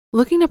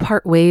Looking to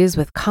part ways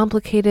with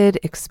complicated,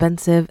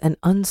 expensive, and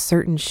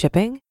uncertain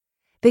shipping?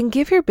 Then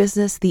give your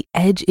business the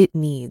edge it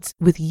needs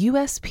with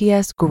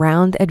USPS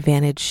Ground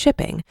Advantage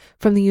shipping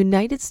from the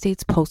United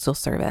States Postal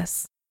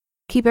Service.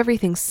 Keep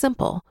everything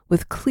simple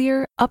with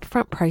clear,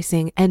 upfront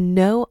pricing and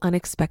no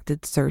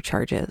unexpected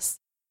surcharges.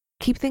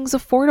 Keep things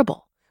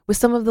affordable with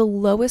some of the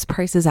lowest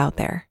prices out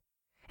there.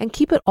 And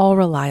keep it all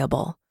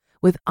reliable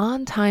with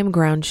on-time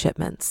ground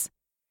shipments.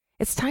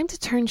 It's time to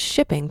turn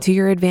shipping to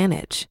your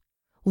advantage.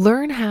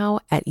 Learn how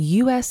at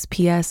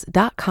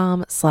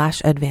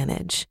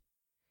USPS.com/advantage.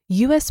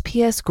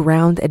 USPS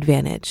Ground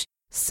Advantage.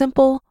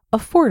 Simple,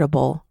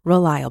 affordable,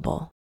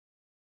 reliable.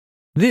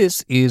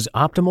 This is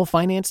Optimal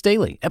Finance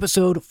Daily,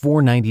 episode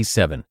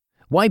 497.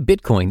 Why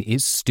Bitcoin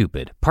is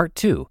Stupid, Part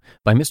 2,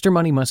 by Mr.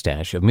 Money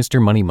Mustache of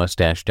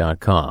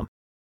MrMoneyMustache.com.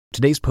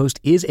 Today's post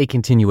is a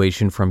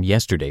continuation from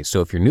yesterday,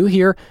 so if you're new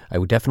here, I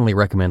would definitely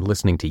recommend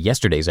listening to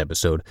yesterday's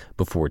episode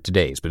before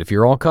today's. But if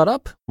you're all caught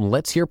up,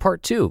 let's hear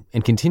Part 2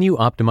 and continue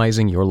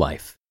optimizing your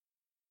life.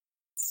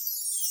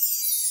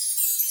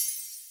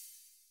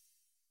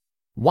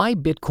 Why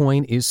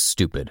Bitcoin is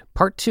Stupid,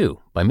 Part 2,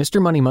 by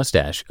Mr. Money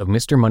Mustache of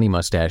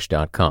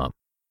MrMoneyMustache.com.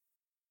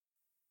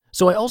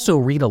 So I also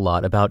read a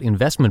lot about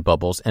investment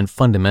bubbles and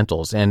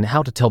fundamentals and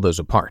how to tell those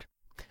apart.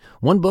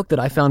 One book that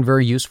I found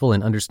very useful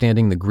in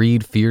understanding the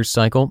greed-fear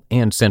cycle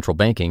and central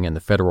banking and the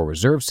Federal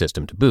Reserve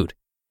System to boot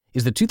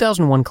is the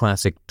 2001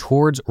 classic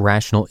Towards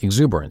Rational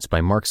Exuberance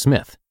by Mark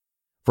Smith.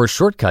 For a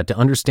shortcut to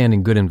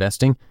understanding good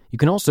investing, you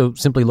can also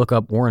simply look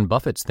up Warren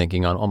Buffett's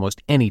thinking on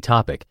almost any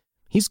topic.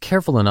 He's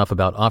careful enough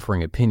about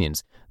offering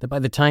opinions that by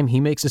the time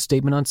he makes a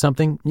statement on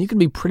something, you can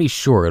be pretty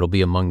sure it'll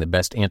be among the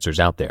best answers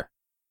out there.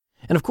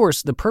 And of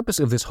course, the purpose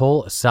of this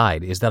whole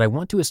aside is that I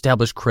want to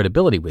establish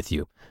credibility with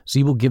you, so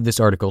you will give this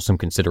article some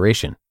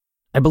consideration.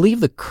 I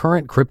believe the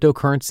current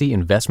cryptocurrency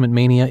investment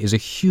mania is a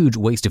huge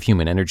waste of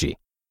human energy,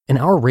 and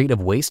our rate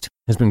of waste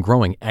has been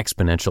growing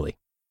exponentially.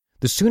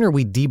 The sooner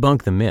we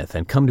debunk the myth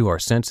and come to our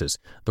senses,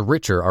 the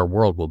richer our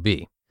world will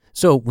be.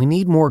 So we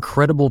need more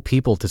credible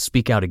people to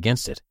speak out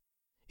against it.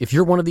 If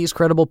you're one of these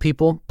credible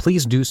people,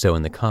 please do so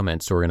in the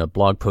comments or in a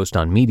blog post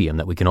on Medium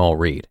that we can all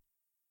read.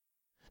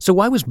 So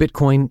why was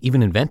Bitcoin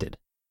even invented?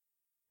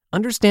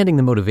 Understanding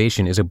the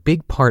motivation is a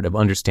big part of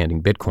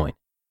understanding Bitcoin.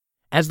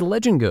 As the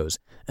legend goes,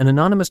 an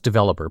anonymous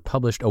developer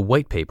published a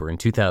white paper in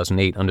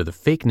 2008 under the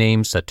fake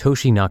name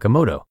Satoshi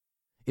Nakamoto.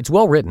 It's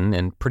well written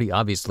and pretty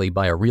obviously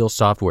by a real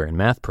software and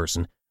math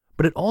person,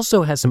 but it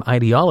also has some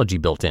ideology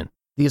built in.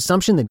 The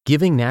assumption that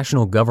giving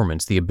national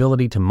governments the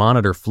ability to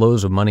monitor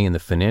flows of money in the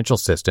financial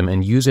system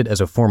and use it as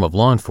a form of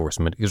law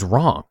enforcement is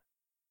wrong.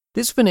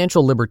 This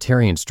financial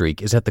libertarian streak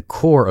is at the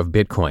core of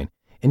Bitcoin,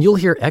 and you'll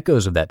hear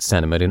echoes of that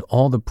sentiment in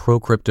all the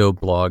pro-crypto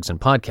blogs and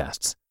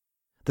podcasts.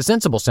 The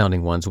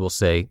sensible-sounding ones will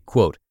say,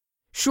 quote,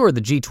 "Sure, the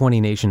G20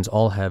 nations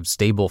all have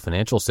stable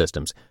financial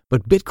systems,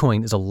 but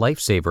Bitcoin is a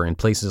lifesaver in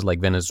places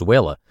like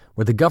Venezuela,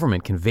 where the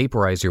government can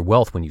vaporize your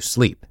wealth when you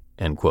sleep,"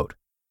 end quote.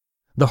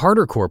 The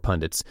harder core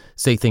pundits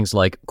say things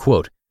like,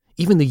 quote,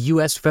 "Even the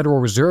U.S. Federal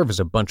Reserve is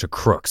a bunch of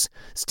crooks,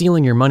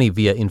 stealing your money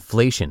via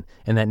inflation,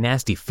 and that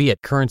nasty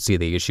fiat currency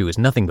they issue is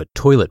nothing but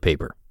toilet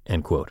paper,"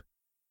 end quote.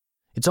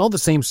 It's all the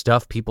same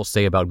stuff people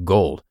say about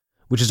gold,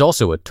 which is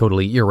also a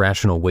totally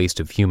irrational waste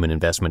of human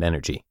investment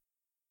energy.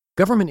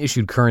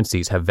 Government-issued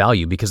currencies have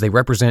value because they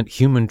represent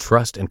human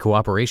trust and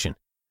cooperation.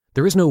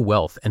 There is no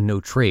wealth and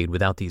no trade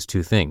without these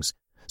two things,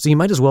 so you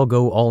might as well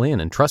go all in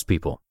and trust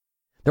people.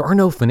 There are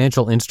no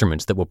financial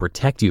instruments that will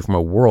protect you from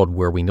a world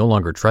where we no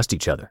longer trust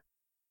each other.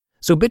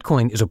 So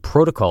Bitcoin is a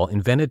protocol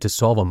invented to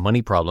solve a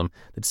money problem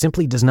that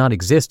simply does not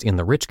exist in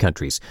the rich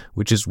countries,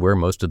 which is where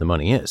most of the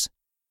money is.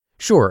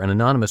 Sure, an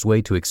anonymous way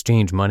to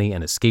exchange money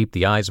and escape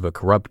the eyes of a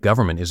corrupt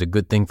government is a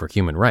good thing for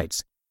human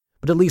rights,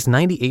 but at least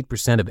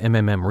 98% of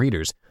MMM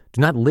readers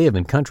do not live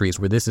in countries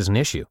where this is an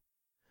issue.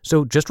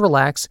 So just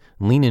relax,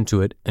 lean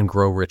into it, and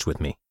grow rich with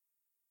me.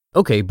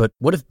 Okay, but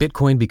what if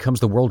Bitcoin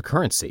becomes the world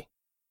currency?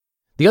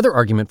 The other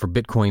argument for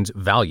Bitcoin's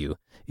value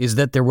is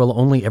that there will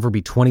only ever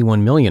be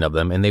 21 million of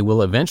them, and they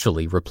will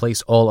eventually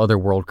replace all other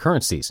world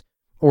currencies,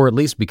 or at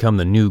least become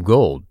the new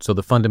gold, so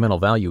the fundamental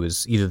value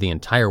is either the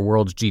entire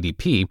world's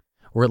GDP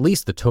or at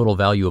least the total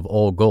value of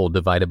all gold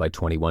divided by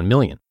 21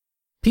 million.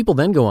 People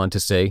then go on to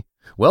say,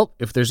 well,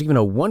 if there's even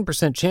a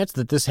 1% chance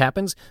that this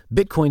happens,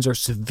 Bitcoins are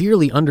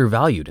severely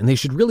undervalued and they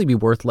should really be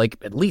worth like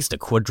at least $1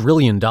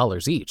 quadrillion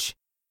each.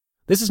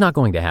 This is not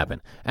going to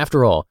happen.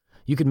 After all,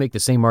 you could make the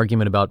same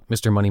argument about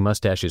Mr. Money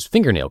Mustache's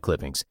fingernail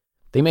clippings.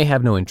 They may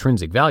have no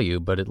intrinsic value,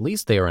 but at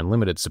least they are in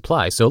limited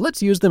supply, so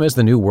let's use them as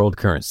the new world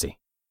currency.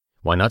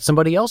 Why not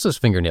somebody else's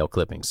fingernail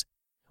clippings?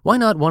 Why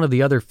not one of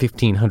the other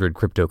 1,500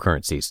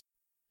 cryptocurrencies?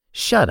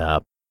 Shut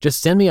up.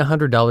 Just send me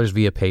 $100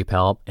 via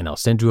PayPal and I'll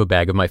send you a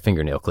bag of my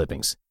fingernail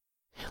clippings.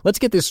 Let's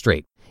get this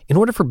straight. In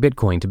order for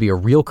Bitcoin to be a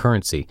real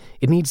currency,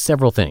 it needs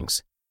several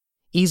things.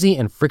 Easy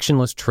and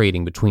frictionless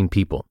trading between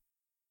people.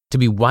 To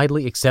be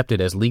widely accepted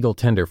as legal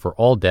tender for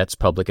all debts,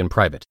 public and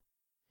private.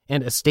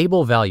 And a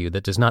stable value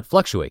that does not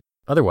fluctuate.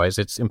 Otherwise,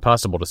 it's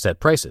impossible to set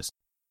prices.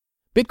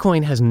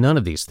 Bitcoin has none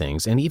of these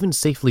things, and even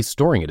safely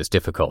storing it is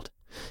difficult.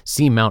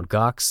 See Mt.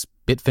 Gox,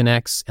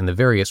 Bitfinex, and the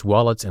various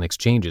wallets and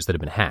exchanges that have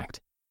been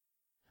hacked.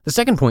 The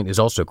second point is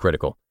also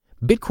critical.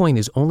 Bitcoin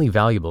is only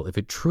valuable if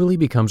it truly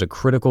becomes a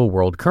critical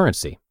world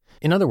currency.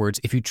 In other words,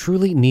 if you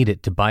truly need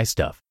it to buy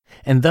stuff,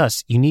 and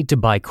thus you need to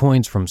buy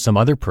coins from some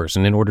other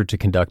person in order to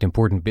conduct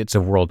important bits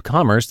of world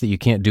commerce that you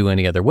can't do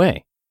any other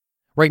way.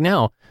 Right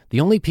now,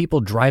 the only people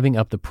driving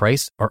up the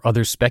price are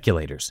other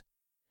speculators.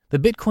 The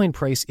Bitcoin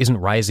price isn't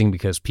rising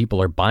because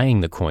people are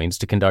buying the coins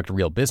to conduct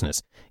real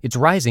business. It's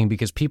rising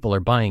because people are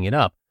buying it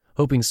up,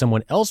 hoping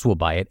someone else will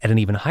buy it at an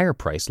even higher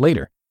price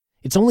later.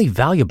 It's only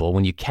valuable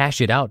when you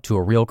cash it out to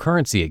a real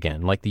currency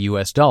again, like the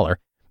US dollar,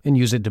 and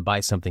use it to buy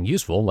something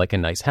useful like a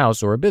nice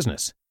house or a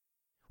business.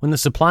 When the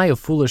supply of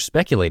foolish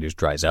speculators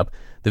dries up,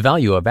 the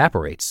value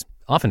evaporates,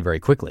 often very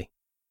quickly.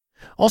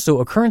 Also,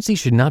 a currency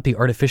should not be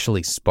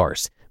artificially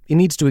sparse. It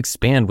needs to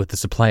expand with the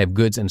supply of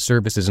goods and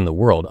services in the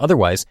world.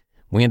 Otherwise,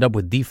 we end up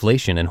with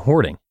deflation and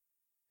hoarding.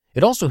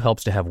 It also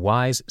helps to have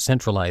wise,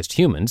 centralized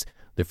humans,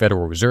 the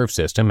Federal Reserve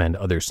System and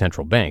other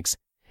central banks,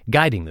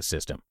 guiding the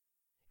system.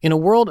 In a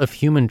world of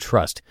human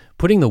trust,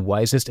 putting the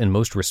wisest and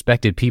most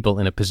respected people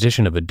in a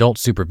position of adult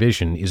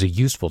supervision is a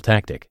useful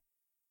tactic.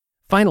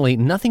 Finally,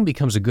 nothing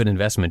becomes a good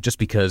investment just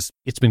because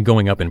it's been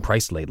going up in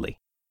price lately.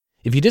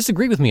 If you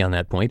disagree with me on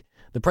that point,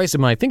 the price of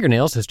my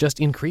fingernails has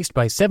just increased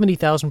by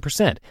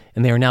 70,000%,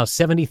 and they are now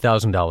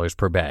 $70,000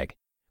 per bag.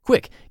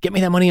 Quick, get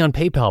me that money on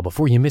PayPal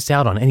before you miss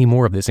out on any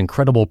more of this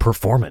incredible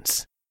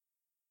performance.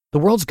 The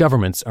world's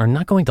governments are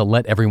not going to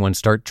let everyone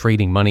start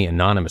trading money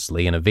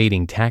anonymously and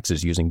evading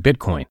taxes using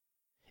Bitcoin.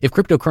 If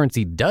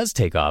cryptocurrency does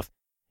take off,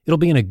 it'll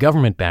be in a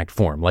government-backed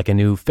form like a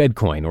new Fed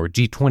coin or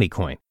G20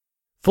 coin.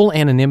 Full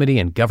anonymity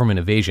and government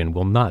evasion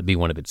will not be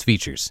one of its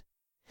features.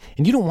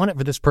 And you don't want it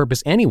for this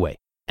purpose anyway.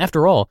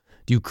 After all,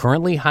 do you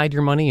currently hide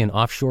your money in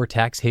offshore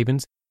tax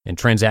havens and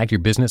transact your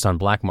business on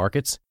black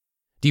markets?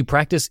 Do you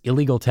practice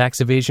illegal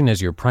tax evasion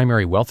as your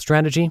primary wealth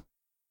strategy?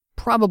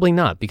 Probably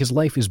not, because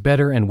life is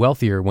better and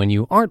wealthier when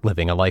you aren't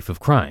living a life of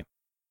crime.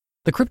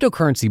 The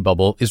cryptocurrency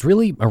bubble is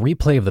really a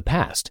replay of the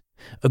past.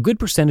 A good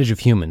percentage of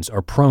humans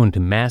are prone to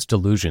mass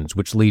delusions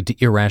which lead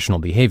to irrational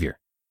behavior.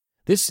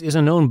 This is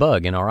a known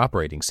bug in our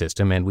operating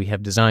system, and we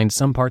have designed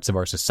some parts of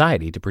our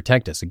society to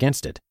protect us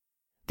against it.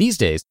 These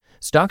days,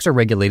 stocks are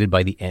regulated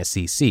by the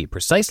SEC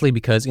precisely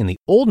because in the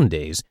olden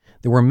days,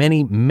 there were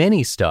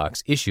many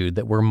stocks issued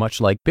that were much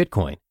like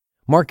Bitcoin,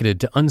 marketed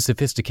to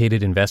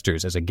unsophisticated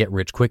investors as a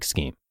get-rich-quick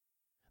scheme.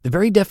 The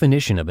very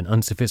definition of an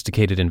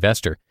unsophisticated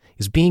investor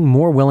is being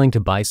more willing to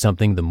buy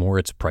something the more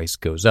its price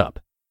goes up.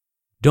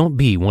 Don't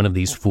be one of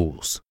these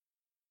fools.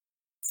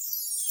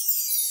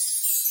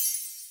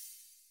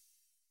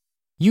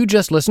 You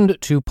just listened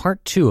to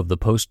part 2 of the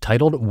post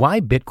titled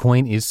Why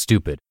Bitcoin is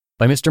Stupid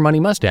by Mr. Money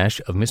Mustache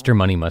of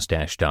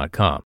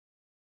MrMoneyMustache.com.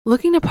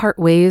 Looking to part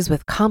ways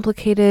with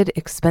complicated,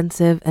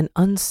 expensive, and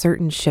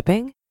uncertain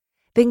shipping?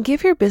 Then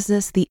give your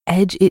business the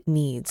edge it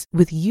needs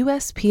with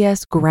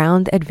USPS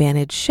Ground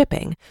Advantage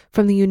shipping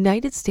from the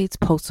United States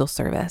Postal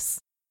Service.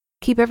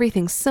 Keep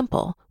everything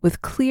simple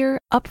with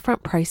clear,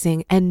 upfront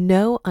pricing and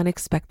no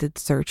unexpected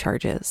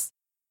surcharges.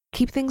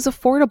 Keep things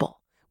affordable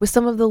with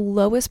some of the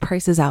lowest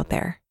prices out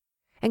there.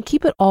 And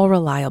keep it all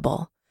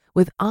reliable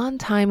with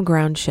on-time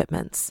ground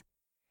shipments.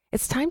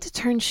 It's time to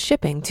turn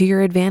shipping to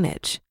your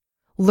advantage.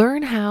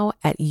 Learn how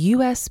at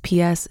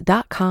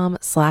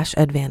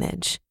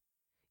USPS.com/advantage.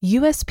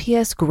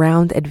 USPS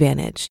Ground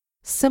Advantage.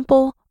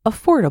 Simple,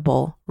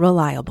 affordable,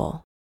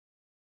 reliable.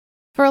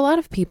 For a lot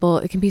of people,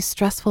 it can be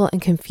stressful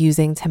and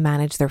confusing to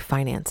manage their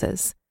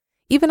finances.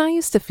 Even I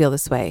used to feel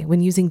this way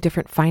when using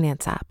different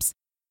finance apps.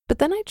 But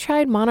then I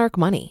tried Monarch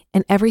Money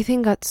and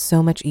everything got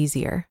so much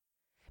easier.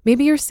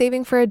 Maybe you're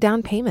saving for a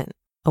down payment,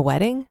 a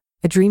wedding,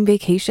 a dream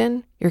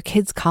vacation, your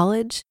kids'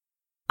 college.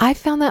 I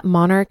found that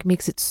Monarch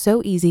makes it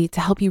so easy to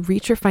help you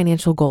reach your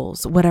financial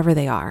goals, whatever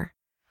they are.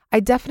 I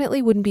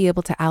definitely wouldn't be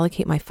able to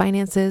allocate my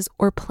finances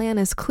or plan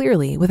as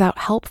clearly without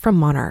help from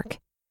Monarch.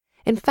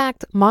 In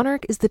fact,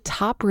 Monarch is the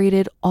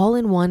top-rated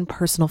all-in-one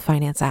personal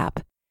finance app.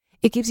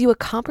 It gives you a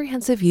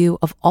comprehensive view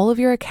of all of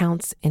your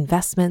accounts,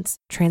 investments,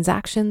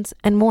 transactions,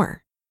 and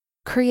more.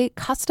 Create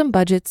custom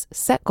budgets,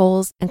 set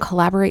goals, and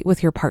collaborate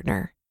with your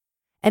partner.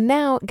 And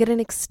now get an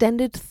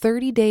extended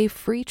 30-day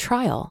free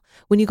trial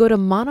when you go to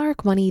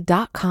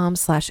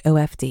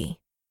monarchmoney.com/OFD.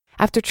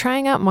 After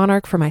trying out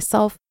Monarch for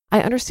myself,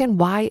 I understand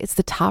why it's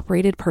the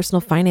top-rated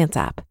personal finance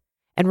app.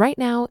 And right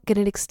now, get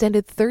an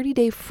extended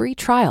 30-day free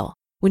trial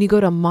when you go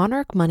to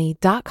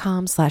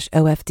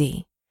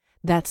monarchmoney.com/OFD.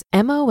 That's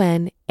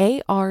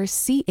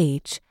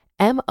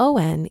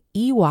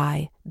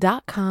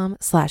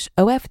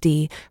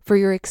monarchmoney.com/OFD for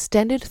your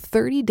extended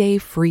 30-day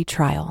free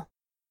trial.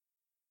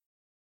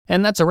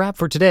 And that's a wrap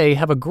for today.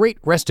 Have a great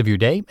rest of your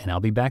day, and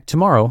I'll be back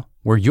tomorrow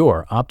where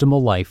your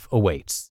optimal life awaits.